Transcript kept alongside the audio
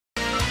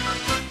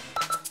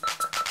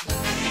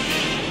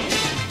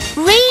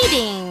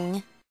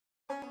Reading.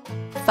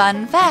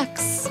 Fun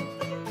facts.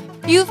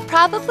 You've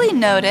probably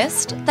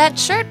noticed that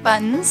shirt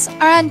buttons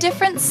are on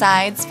different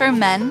sides for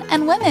men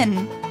and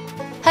women.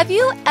 Have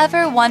you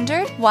ever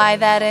wondered why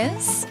that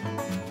is?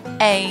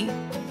 A.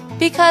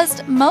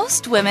 Because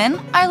most women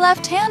are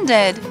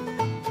left-handed.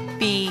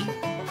 B.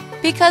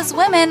 Because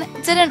women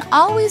didn't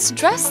always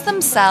dress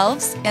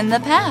themselves in the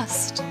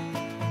past.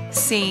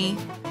 C.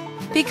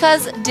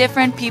 Because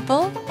different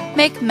people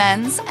make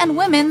men's and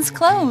women's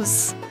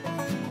clothes.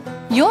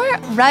 You're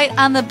right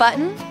on the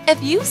button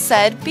if you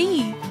said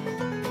B.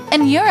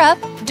 In Europe,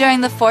 during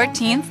the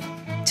 14th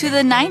to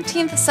the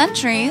 19th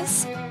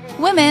centuries,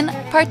 women,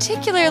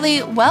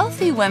 particularly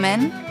wealthy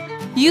women,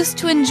 used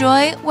to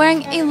enjoy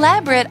wearing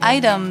elaborate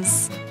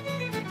items.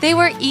 They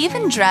were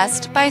even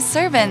dressed by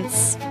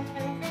servants.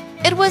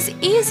 It was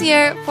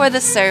easier for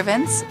the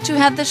servants to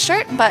have the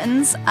shirt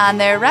buttons on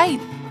their right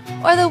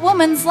or the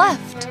woman's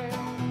left.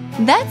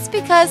 That's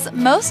because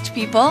most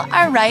people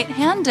are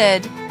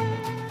right-handed.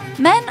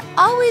 Men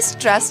always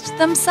dressed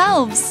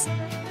themselves,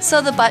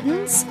 so the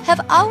buttons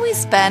have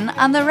always been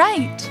on the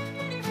right.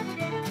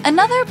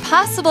 Another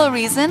possible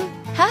reason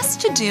has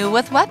to do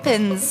with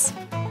weapons.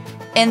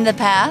 In the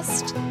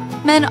past,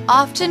 men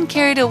often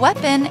carried a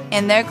weapon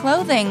in their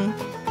clothing.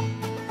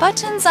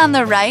 Buttons on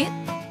the right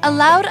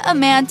allowed a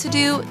man to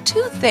do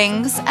two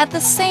things at the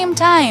same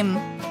time.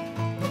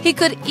 He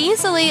could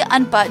easily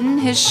unbutton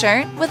his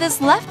shirt with his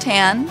left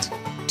hand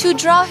to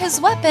draw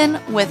his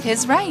weapon with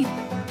his right.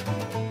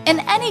 In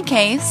any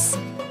case,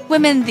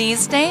 women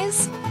these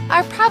days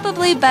are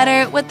probably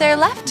better with their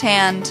left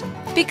hand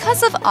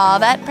because of all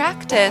that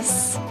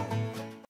practice.